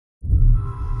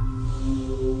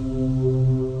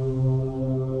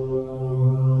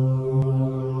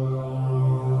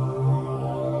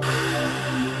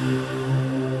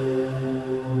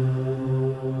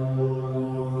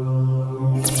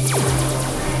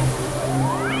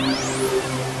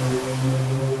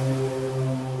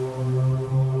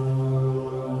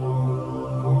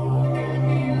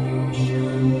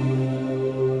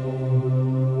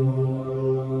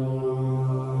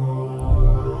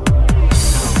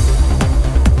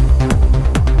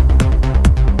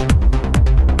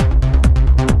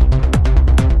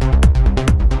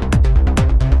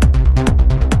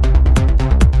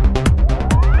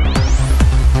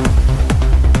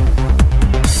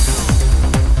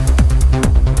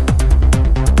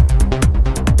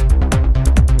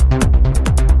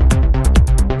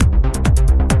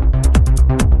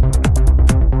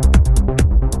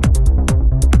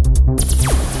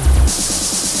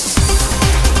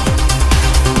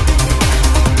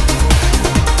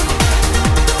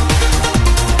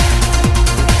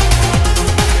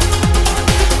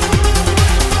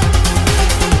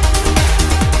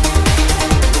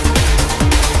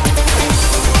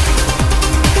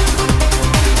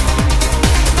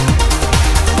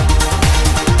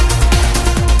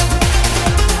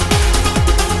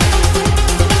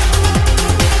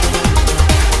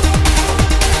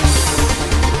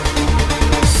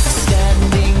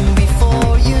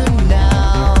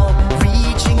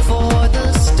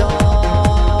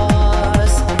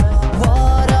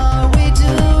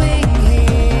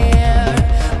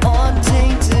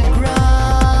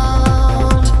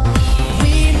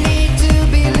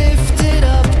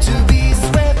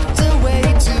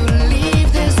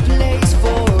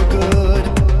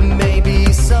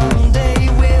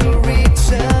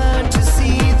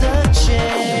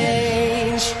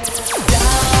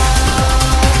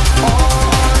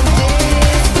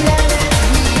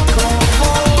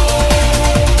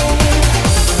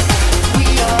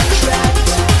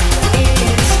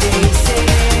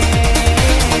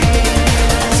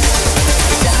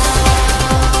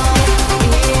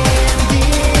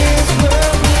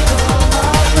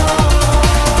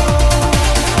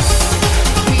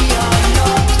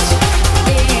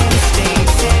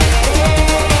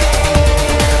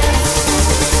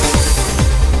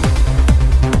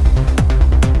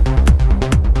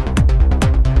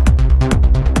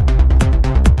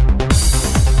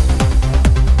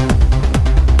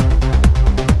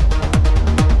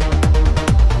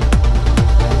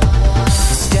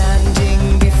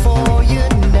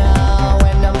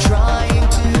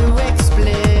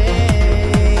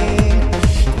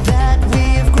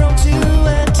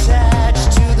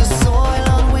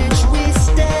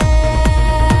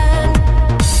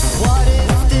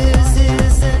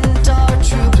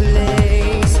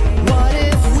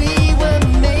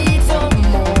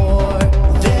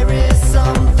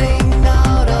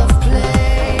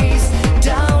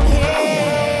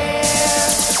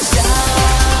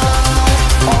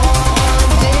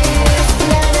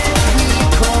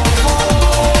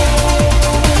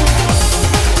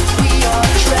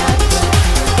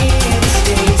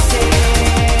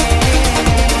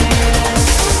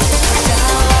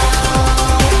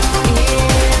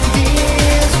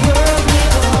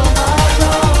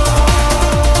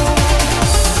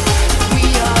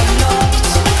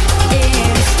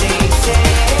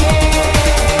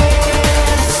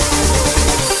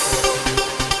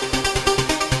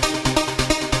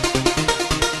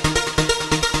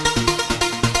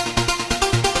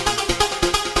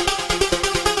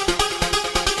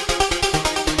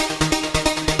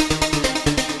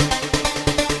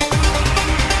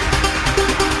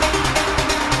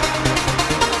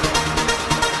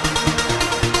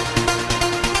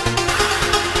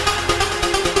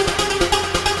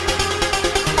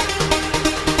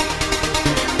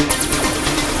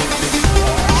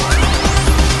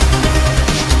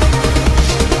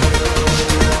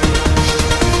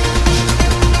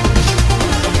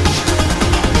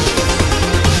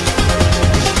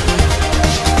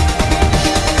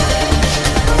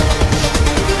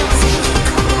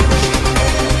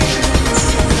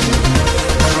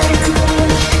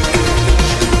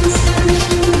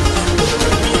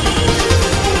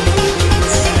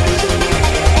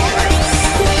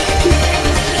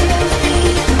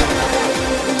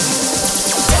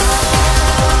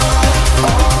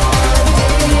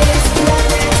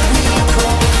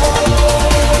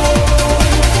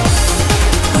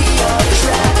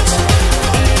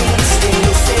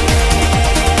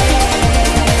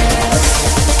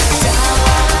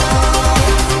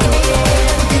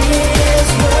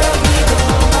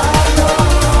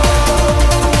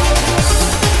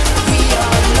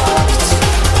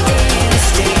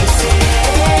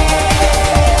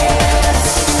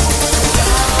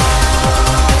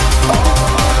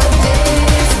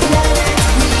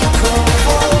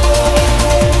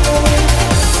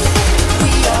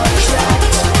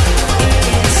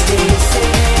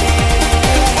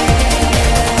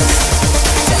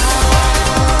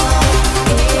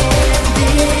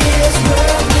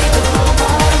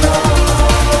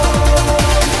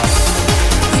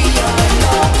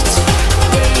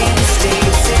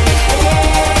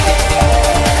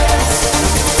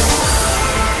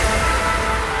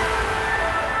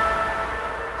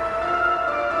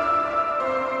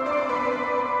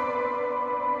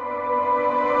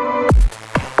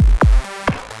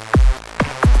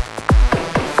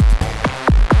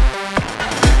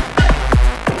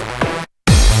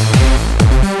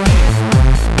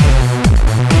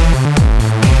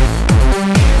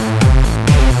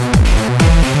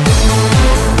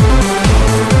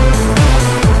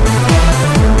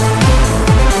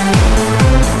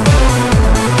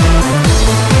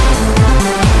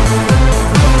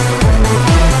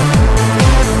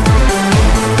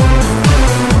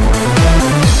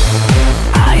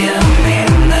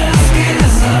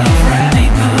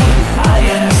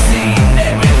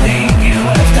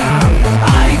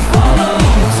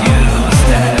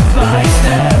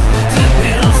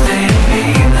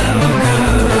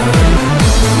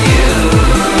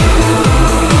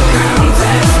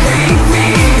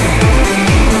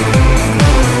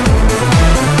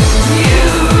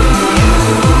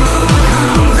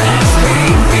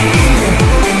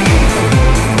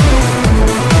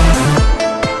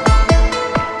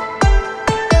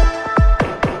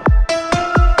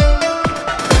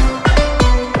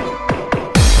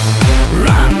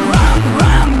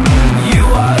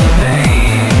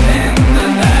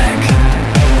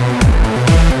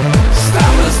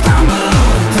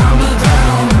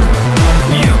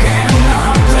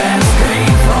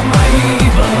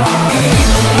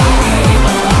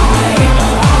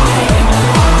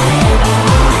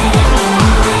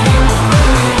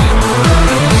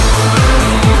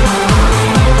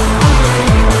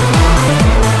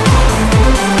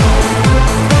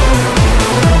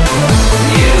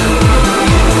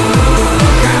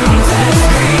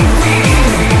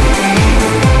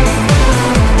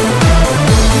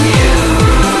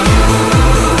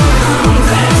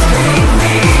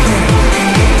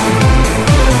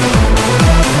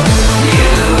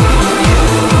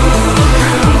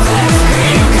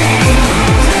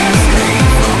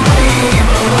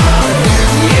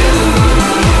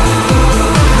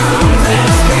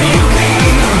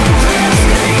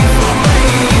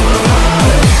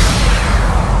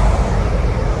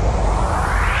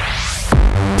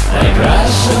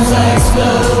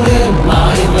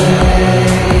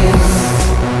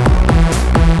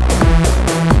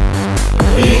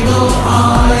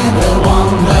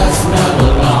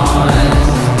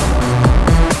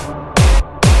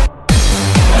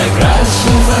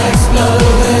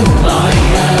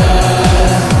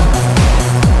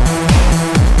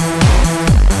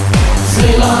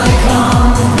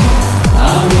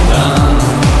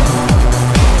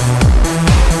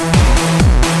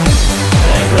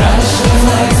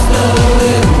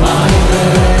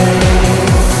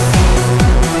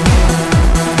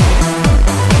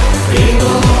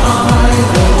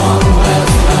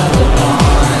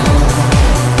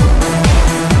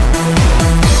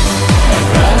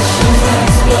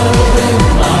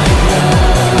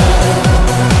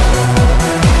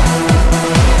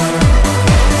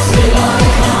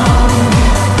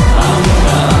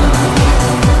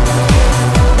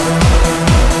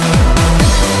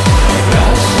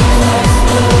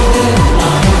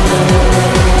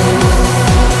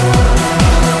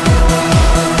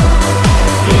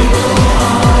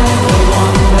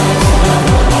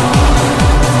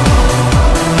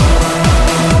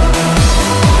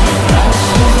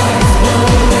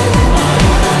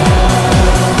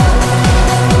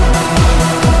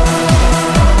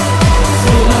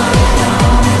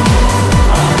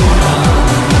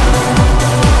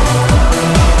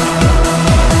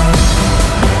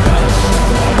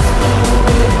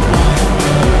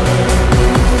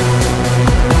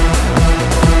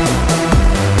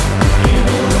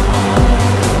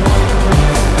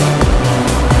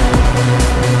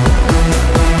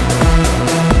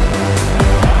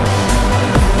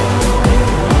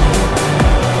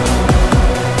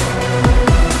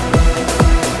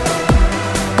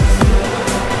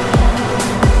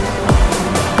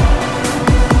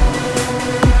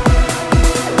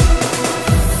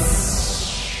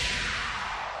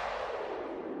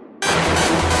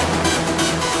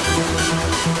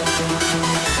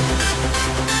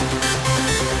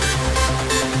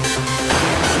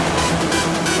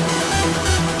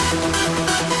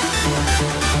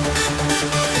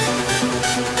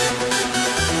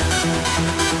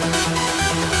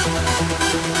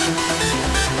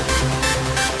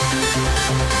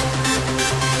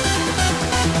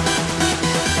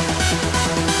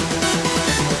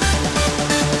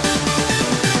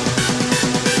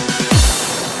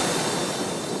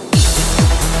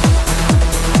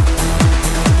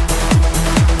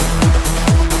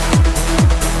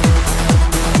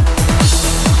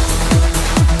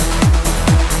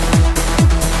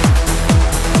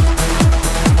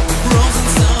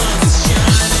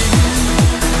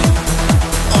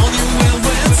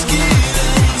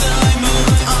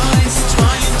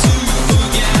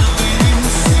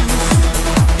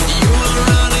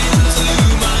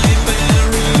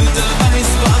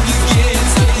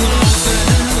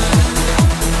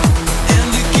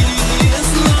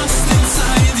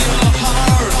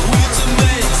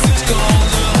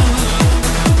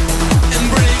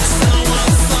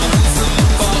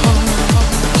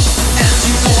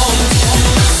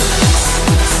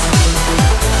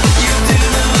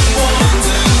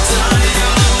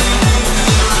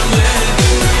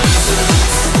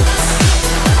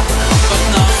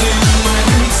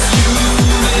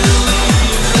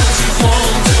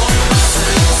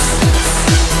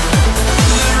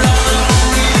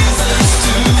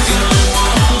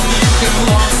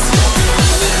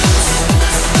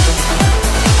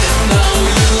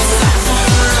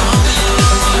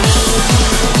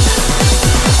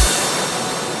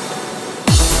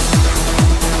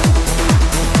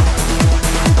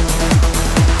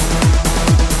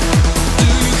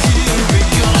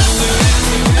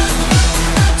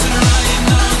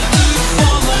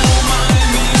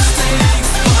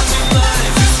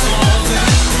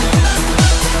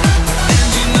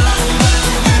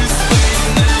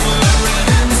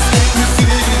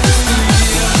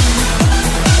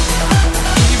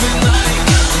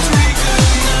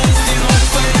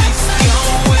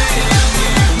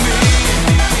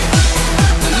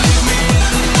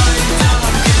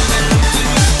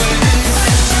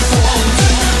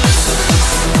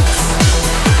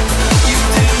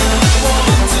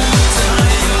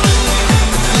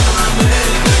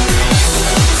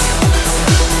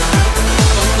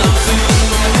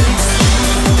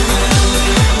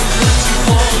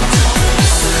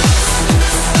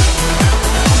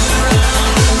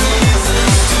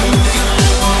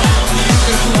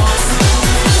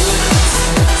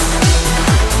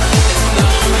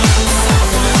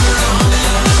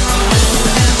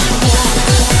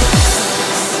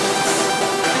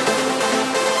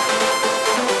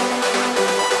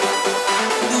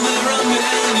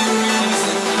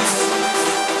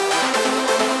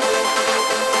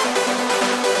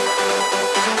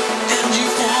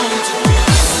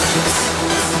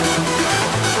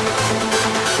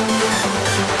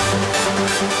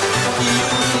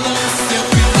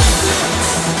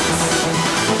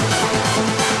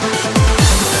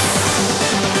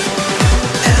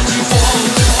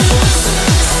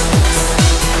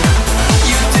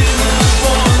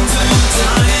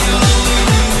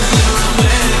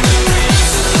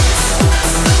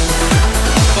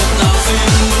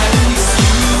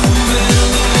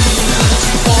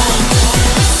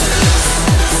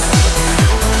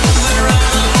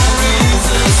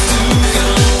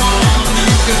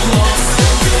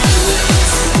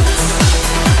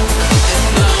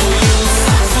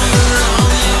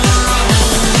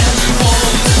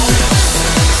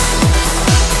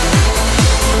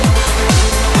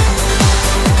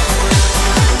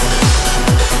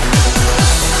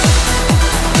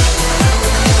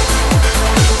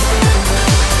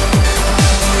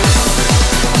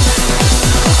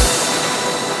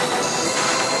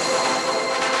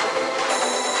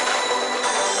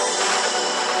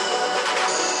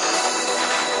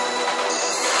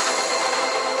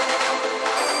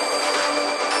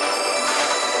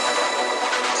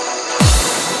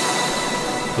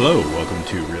Hello, welcome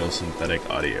to Real Synthetic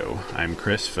Audio. I'm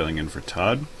Chris, filling in for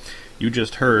Todd. You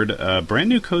just heard a brand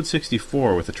new Code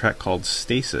 64 with a track called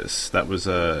Stasis. That was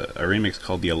a remix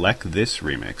called the Elec This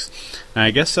remix. Now, I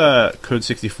guess Code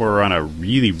 64 are on a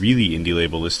really indie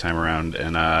label this time around,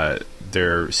 and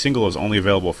their single is only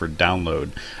available for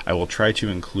download. I will try to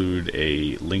include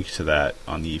a link to that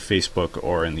on the Facebook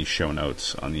or in the show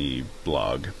notes on the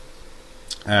blog.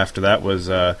 After that was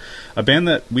a band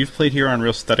that we've played here on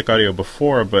Real Synthetic Audio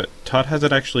before, but Todd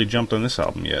hasn't actually jumped on this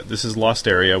album yet. This is Lost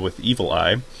Area with Evil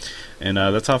Eye, and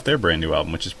that's off their brand new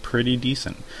album, which is pretty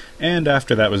decent. And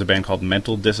after that was a band called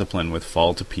Mental Discipline with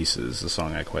Fall to Pieces, a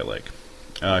song I quite like.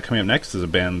 Coming up next is a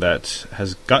band that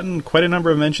has gotten quite a number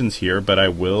of mentions here, but I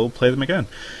will play them again.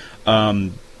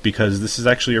 Because this is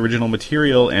actually original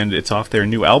material, and it's off their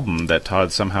new album that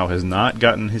Todd somehow has not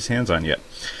gotten his hands on yet.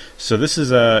 So this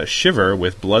is Shiv-R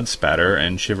with Blood Spatter,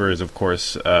 and Shiv-R is, of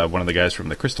course, one of the guys from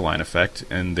the Crystalline Effect,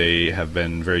 and they have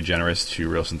been very generous to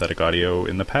Real Synthetic Audio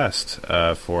in the past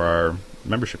for our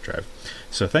membership drive.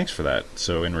 So thanks for that.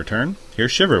 So in return,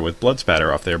 here's Shiv-R with Blood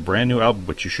Spatter off their brand new album,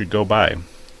 which you should go buy.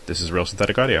 This is Real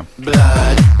Synthetic Audio.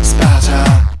 Blood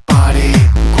spatter, body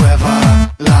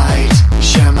quiver, light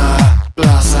shimmer,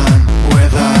 blossom,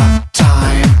 wither,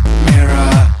 time,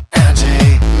 mirror,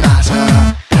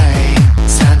 anti-matter, pain,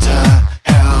 center,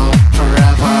 hell,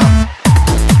 forever.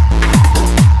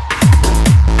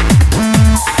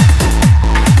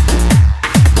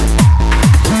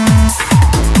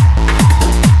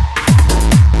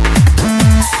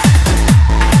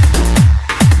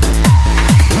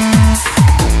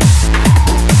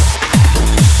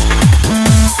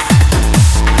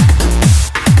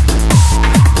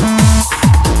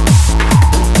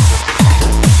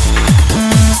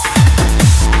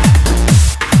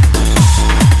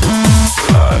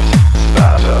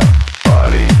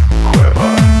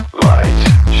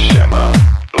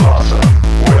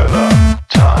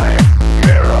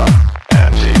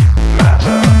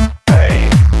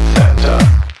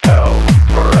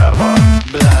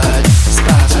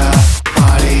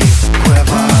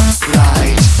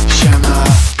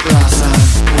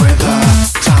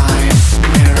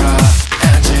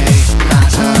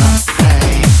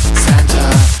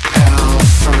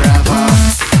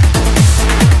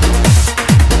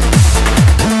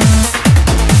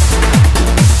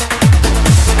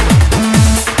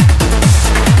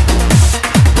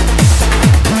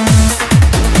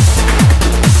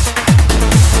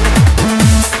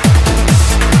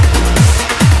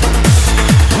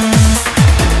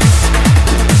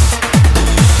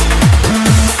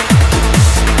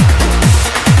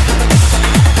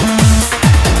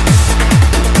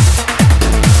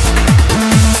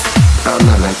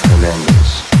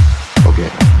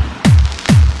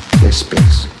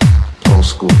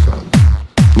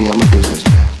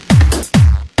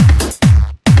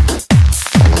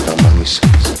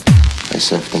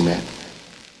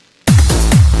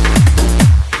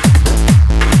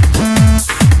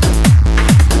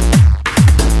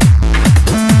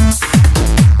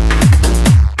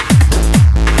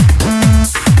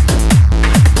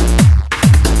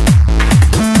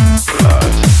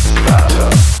 Blood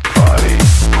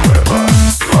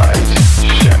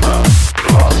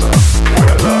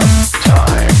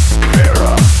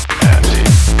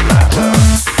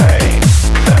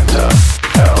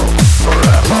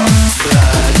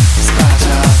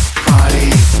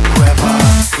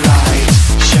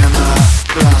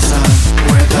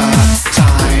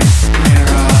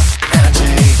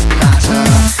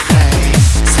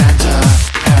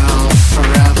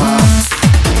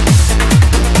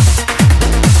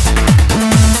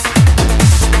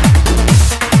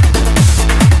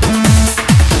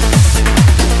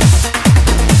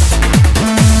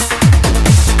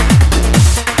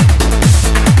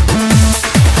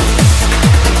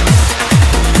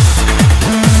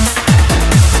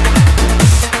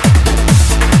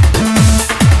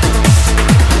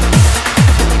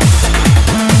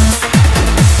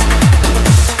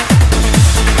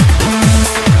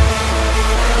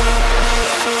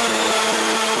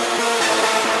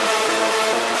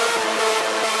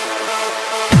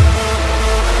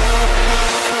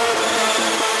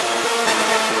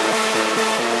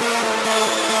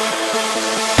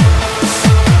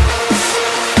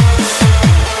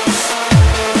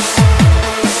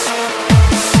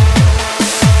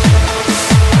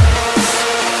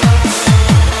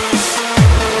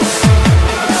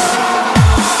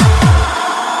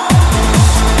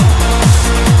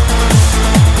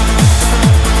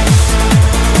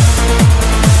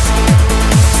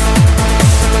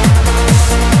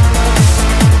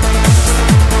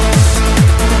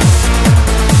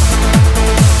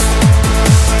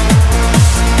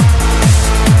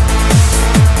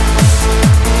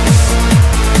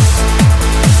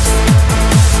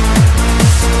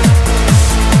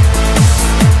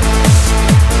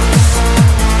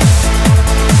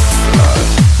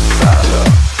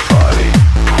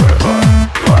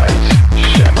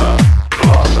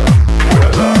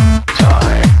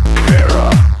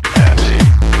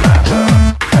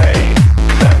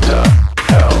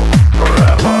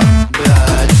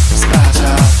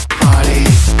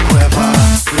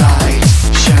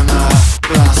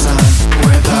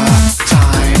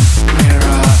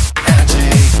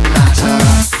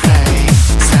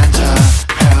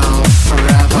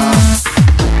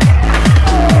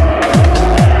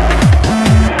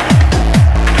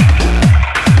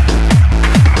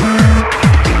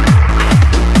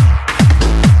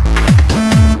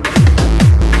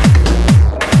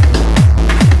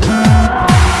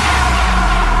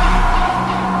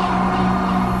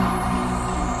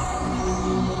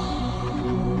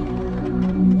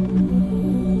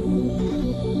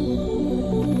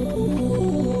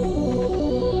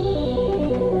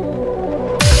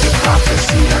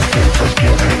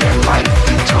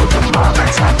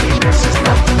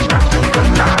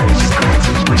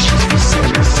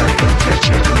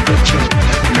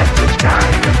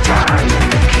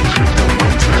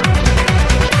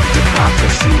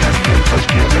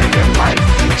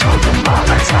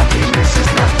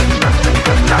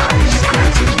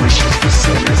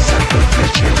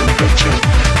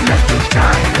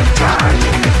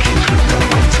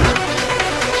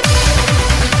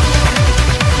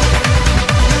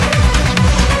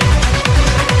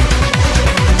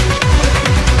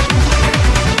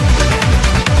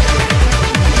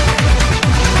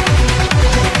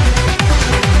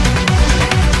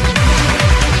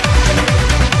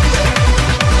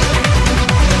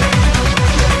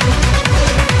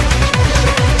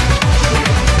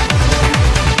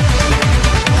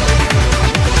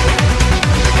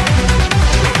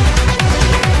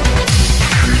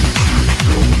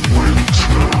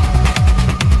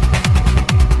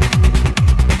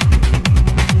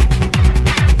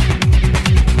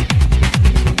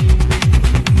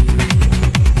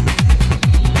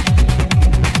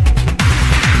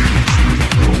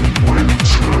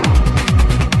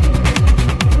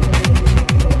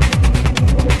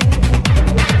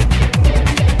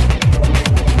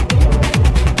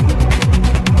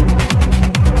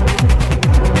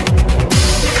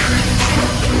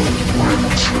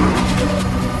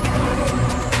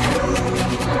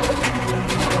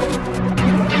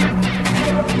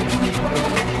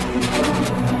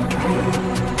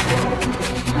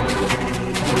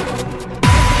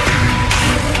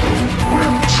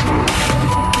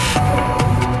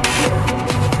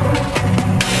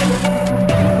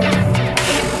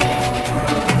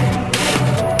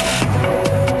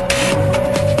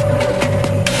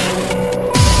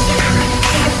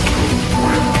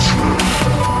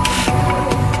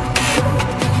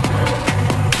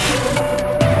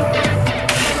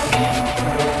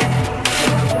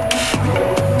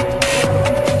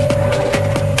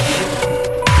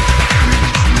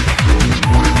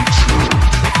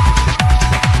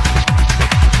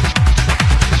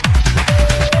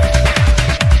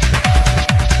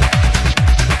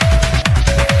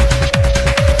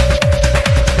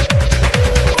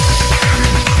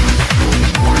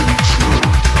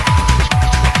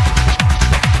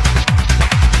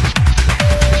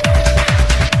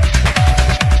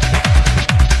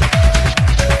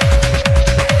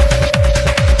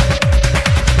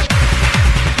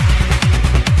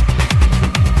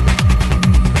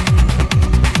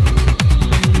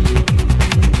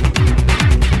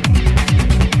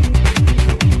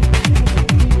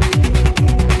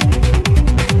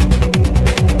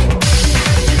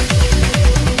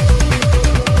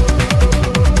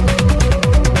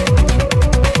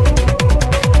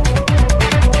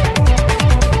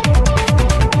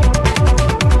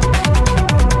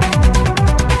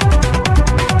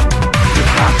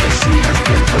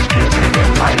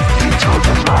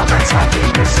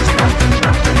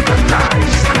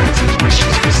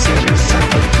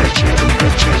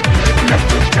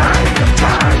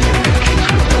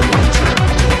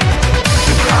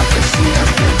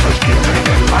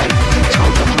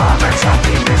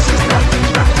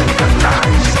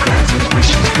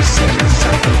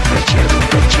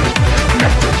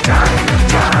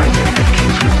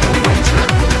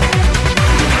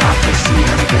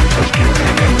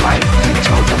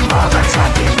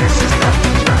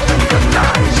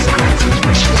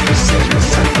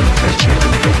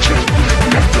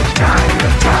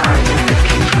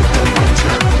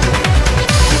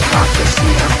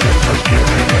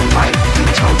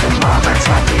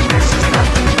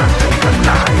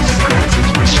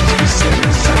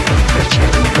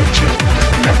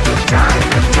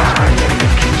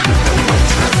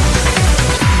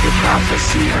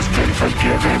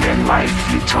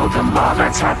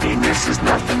happiness is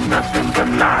nothing, nothing but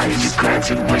lies. You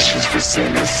granted wishes for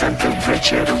sinners, sent the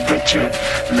richer to richer.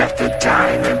 Let the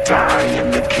dying to die,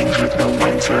 and the kings with no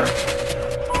winter.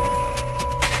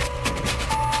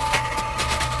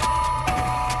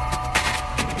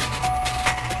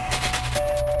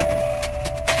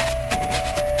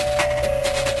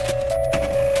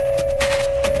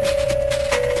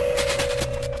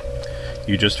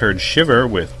 You just heard Shiv-R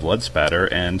with Blood Spatter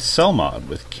and Cellmod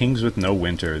with Kings with No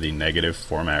Winter, the Negative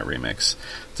Format remix.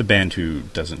 It's a band who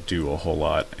doesn't do a whole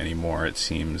lot anymore, it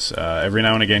seems. Every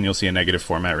now and again you'll see a Negative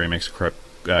Format remix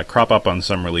crop up on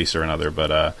some release or another,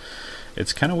 but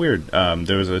it's kind of weird.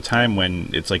 There was a time when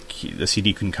it's like the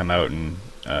CD couldn't come out and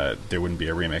there wouldn't be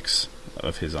a remix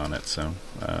of his on it, so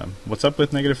what's up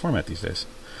with Negative Format these days?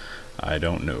 I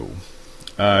don't know.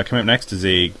 Coming up next is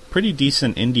a pretty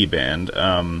decent indie band.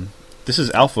 This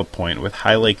is Alpha Point with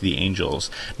High Like the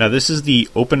Angels. Now this is the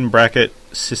open bracket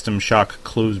System Shock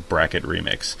close bracket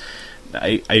remix.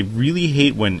 I really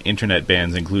hate when internet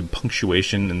bands include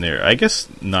punctuation in their... I guess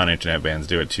non-internet bands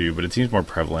do it too, but it seems more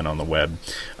prevalent on the web.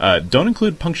 Don't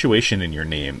include punctuation in your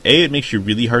name. A, it makes you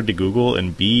really hard to Google,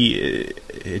 and B,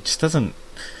 it just doesn't...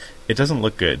 It doesn't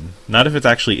look good. Not if it's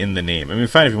actually in the name. I mean,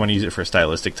 fine if you want to use it for a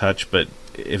stylistic touch, but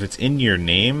if it's in your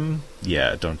name,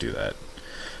 yeah, don't do that.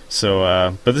 So,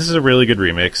 but this is a really good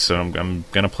remix, so I'm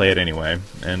gonna play it anyway,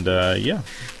 and yeah,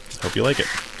 hope you like it.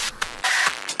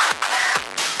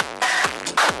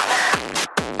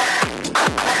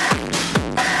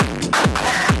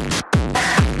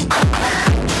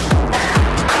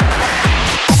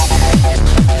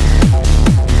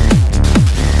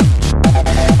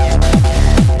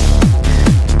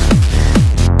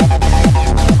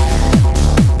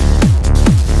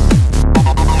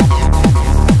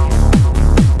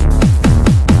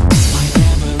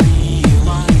 Never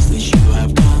realized that you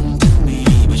have done to me,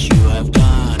 but you have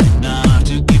done.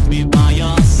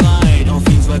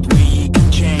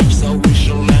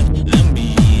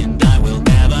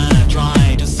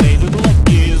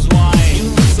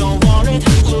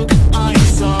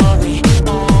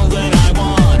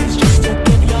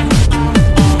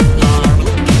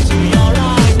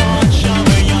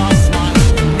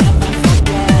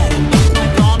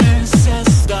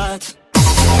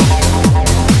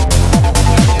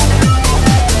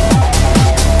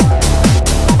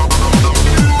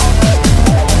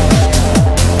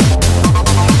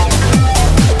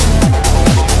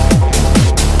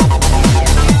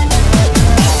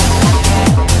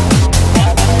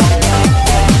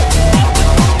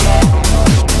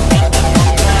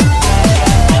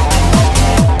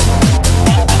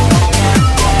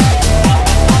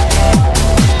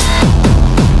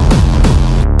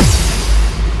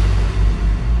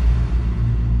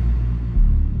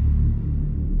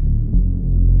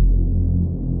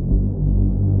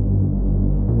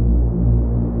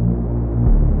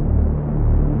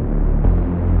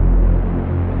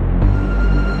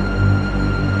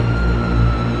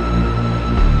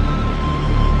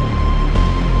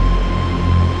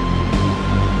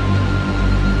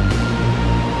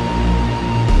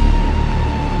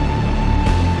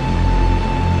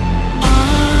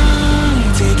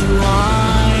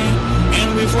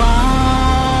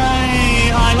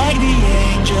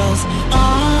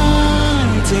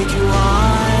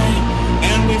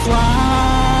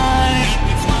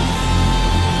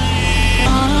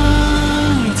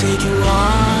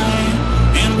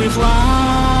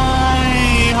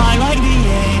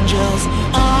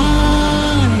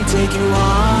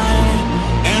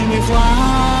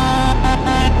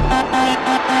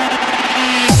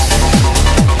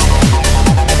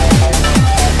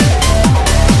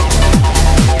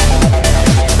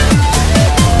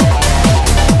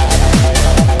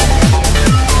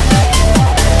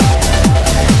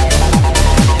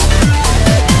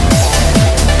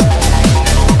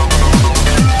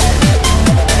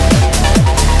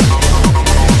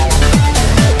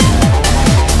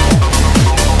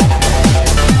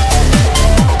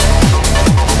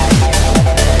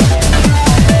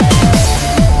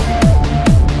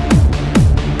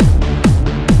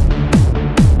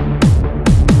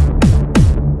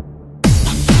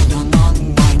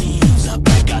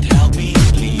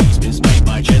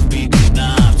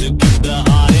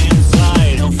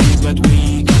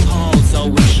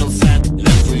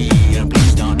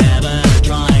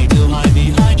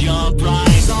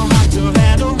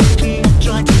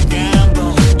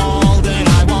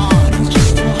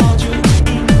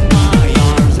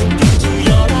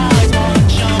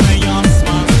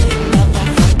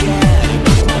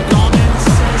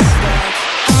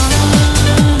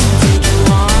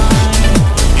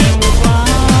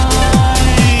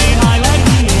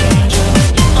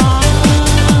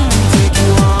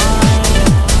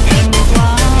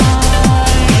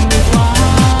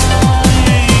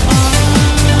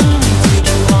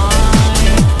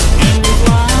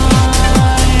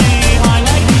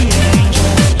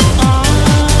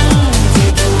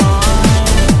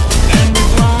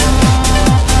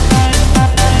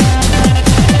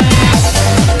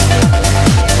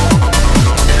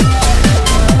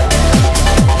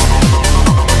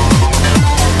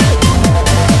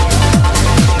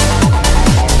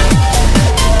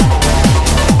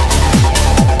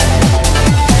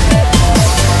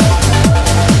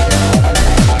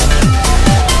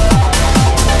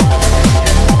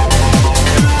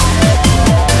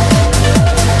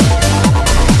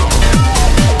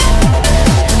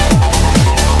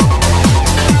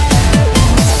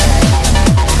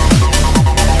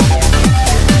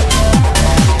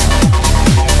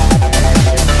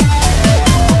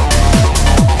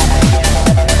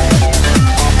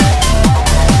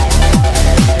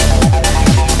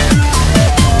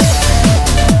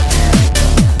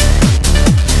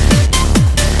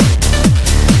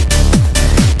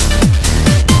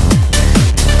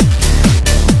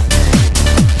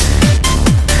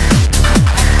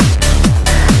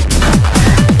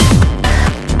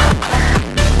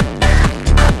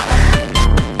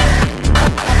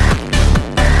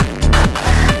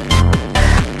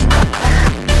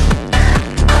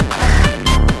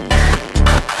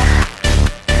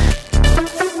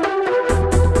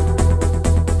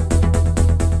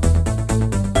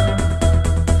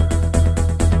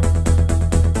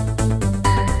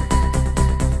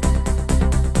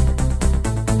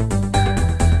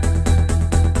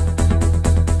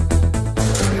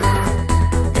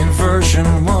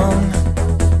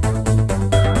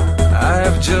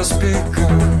 just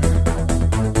begun.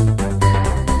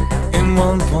 In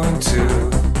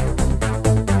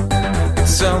 1.2,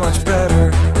 it's so much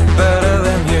better, better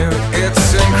than you.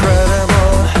 It's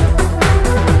incredible,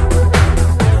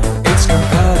 it's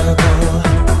compatible,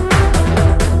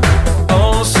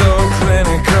 also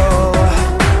clinical,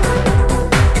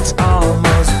 it's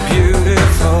almost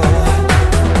beautiful.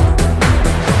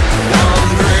 One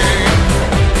dream,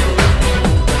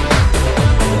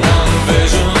 one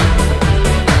vision,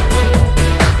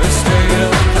 the state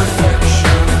of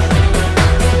perfection,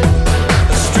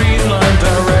 a streamlined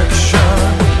direction.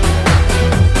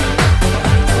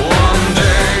 One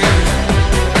day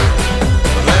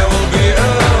there will be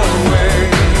a way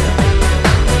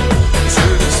to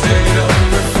the state of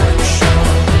perfection,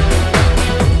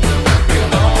 the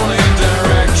only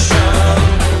direction.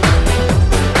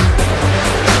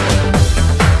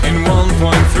 In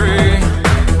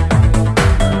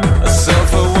 1.3, a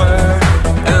self-aware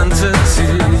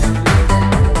entity.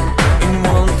 In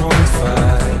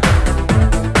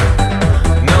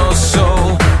 1.5, no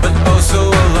soul, but also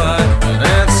alive, and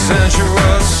it's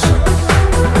sensuous,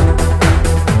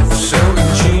 so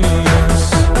ingenious,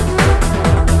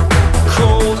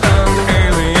 cold and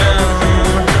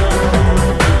alien.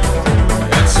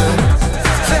 It's a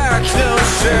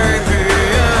techno-sapien.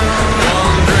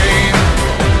 One dream,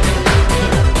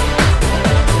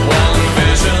 one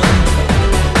vision,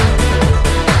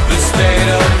 the state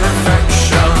of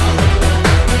perfection,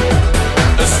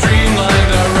 a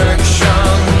streamlined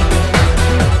direction.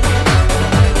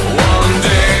 One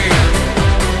day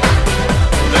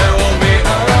there will be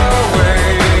a way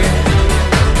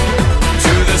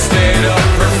to the state of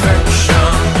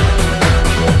perfection,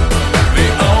 the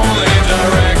only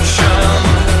direction.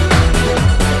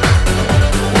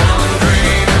 One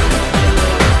dream,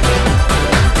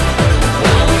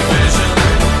 one vision,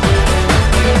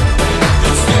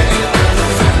 the state of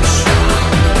perfection.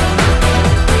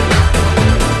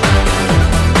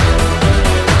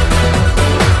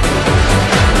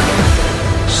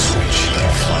 Switch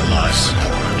off our life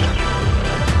support.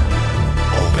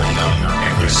 Open up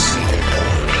every single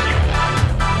port.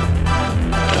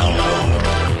 Download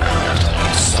and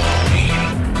install me.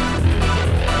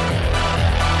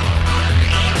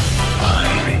 I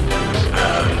am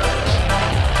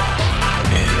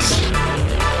is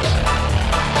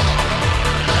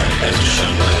and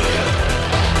shall live for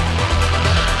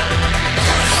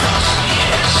 1,000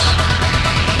 years.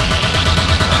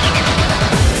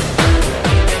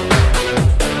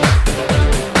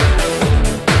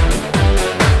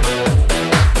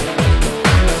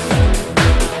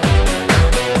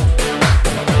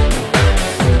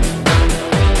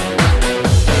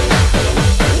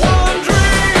 One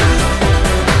dream,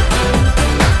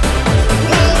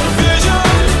 one vision,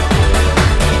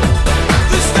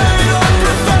 the state of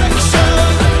perfection,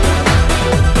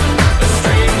 a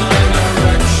streamlined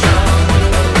direction.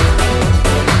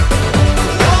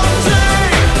 One day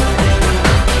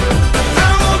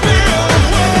there will be a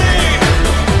way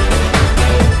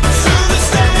to the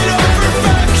state of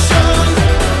perfection,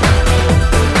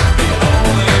 the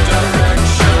only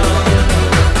direction.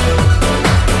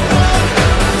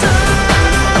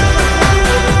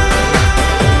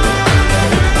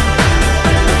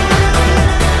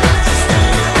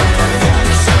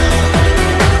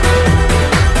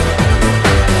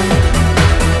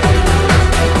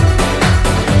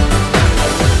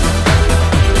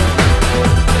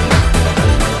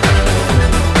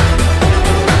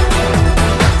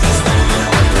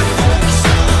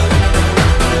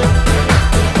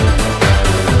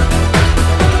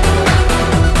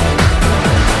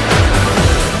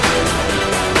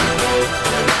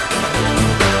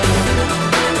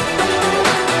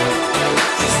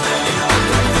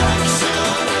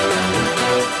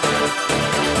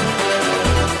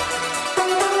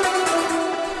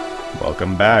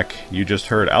 Welcome back. You just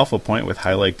heard Alpha Point with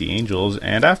High Like the Angels,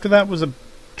 and after that was a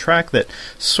track that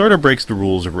sort of breaks the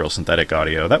rules of real synthetic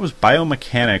audio. That was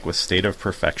Biomekkanik with State of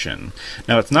Perfection.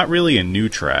 Now, it's not really a new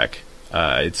track.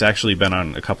 It's actually been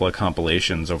on a couple of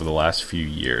compilations over the last few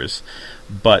years,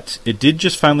 but it did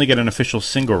just finally get an official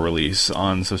single release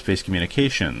on Subspace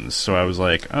Communications, so I was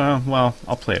like, well,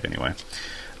 I'll play it anyway.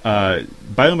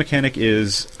 Biomekkanik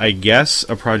is, I guess,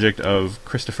 a project of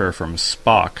Christopher from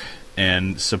Spock,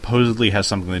 and supposedly has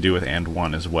something to do with And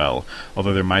One as well,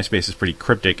 although their MySpace is pretty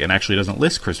cryptic and actually doesn't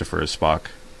list Christopher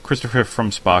from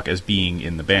Spock as being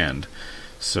in the band.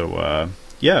 So,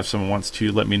 yeah, if someone wants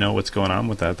to let me know what's going on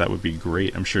with that, that would be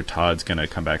great. I'm sure Todd's going to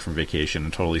come back from vacation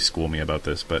and totally school me about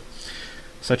this, but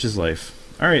such is life.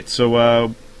 Alright,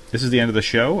 so This is the end of the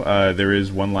show. There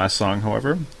is one last song,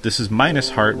 however. This is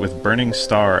Minusheart with Burning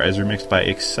Star as remixed by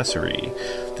Accessory.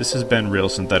 This has been Real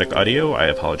Synthetic Audio. I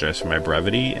apologize for my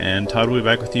brevity, and Todd will be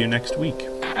back with you next week.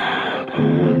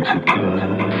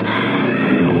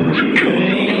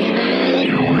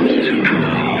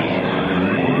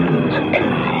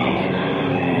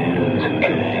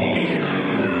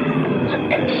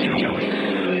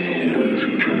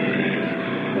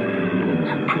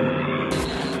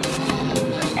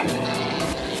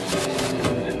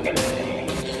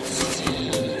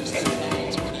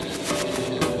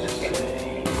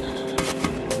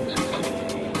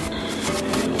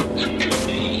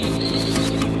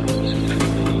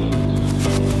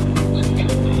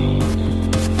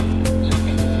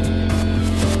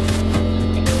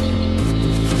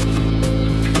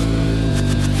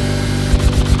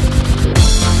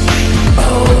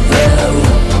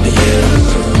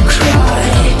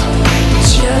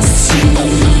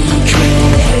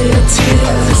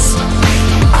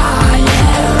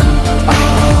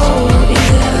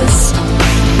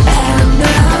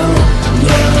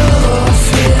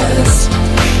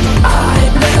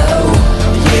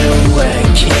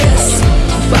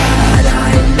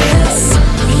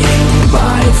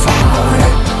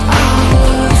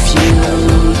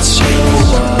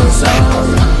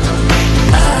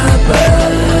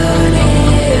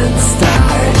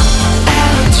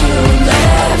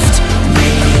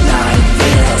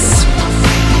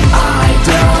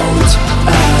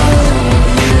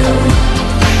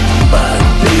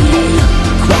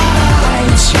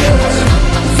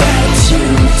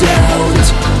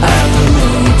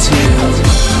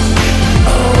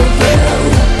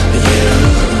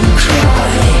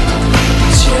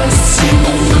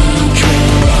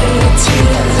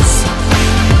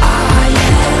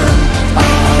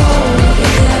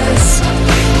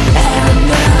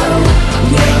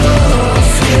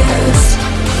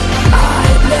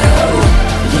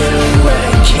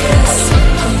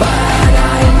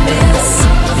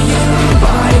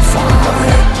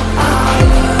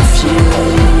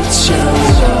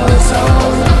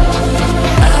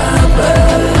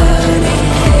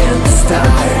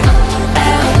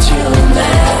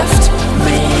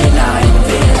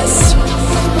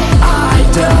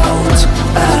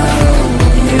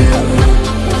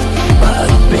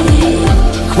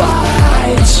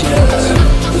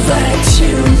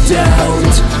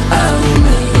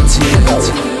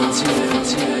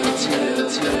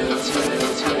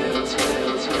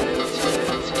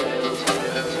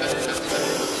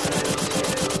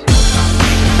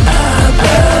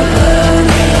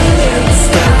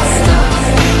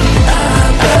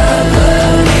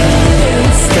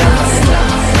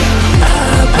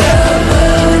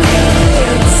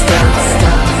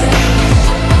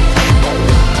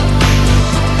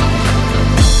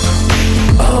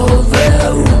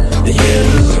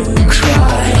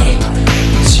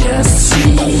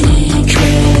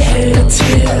 Secret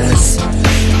tears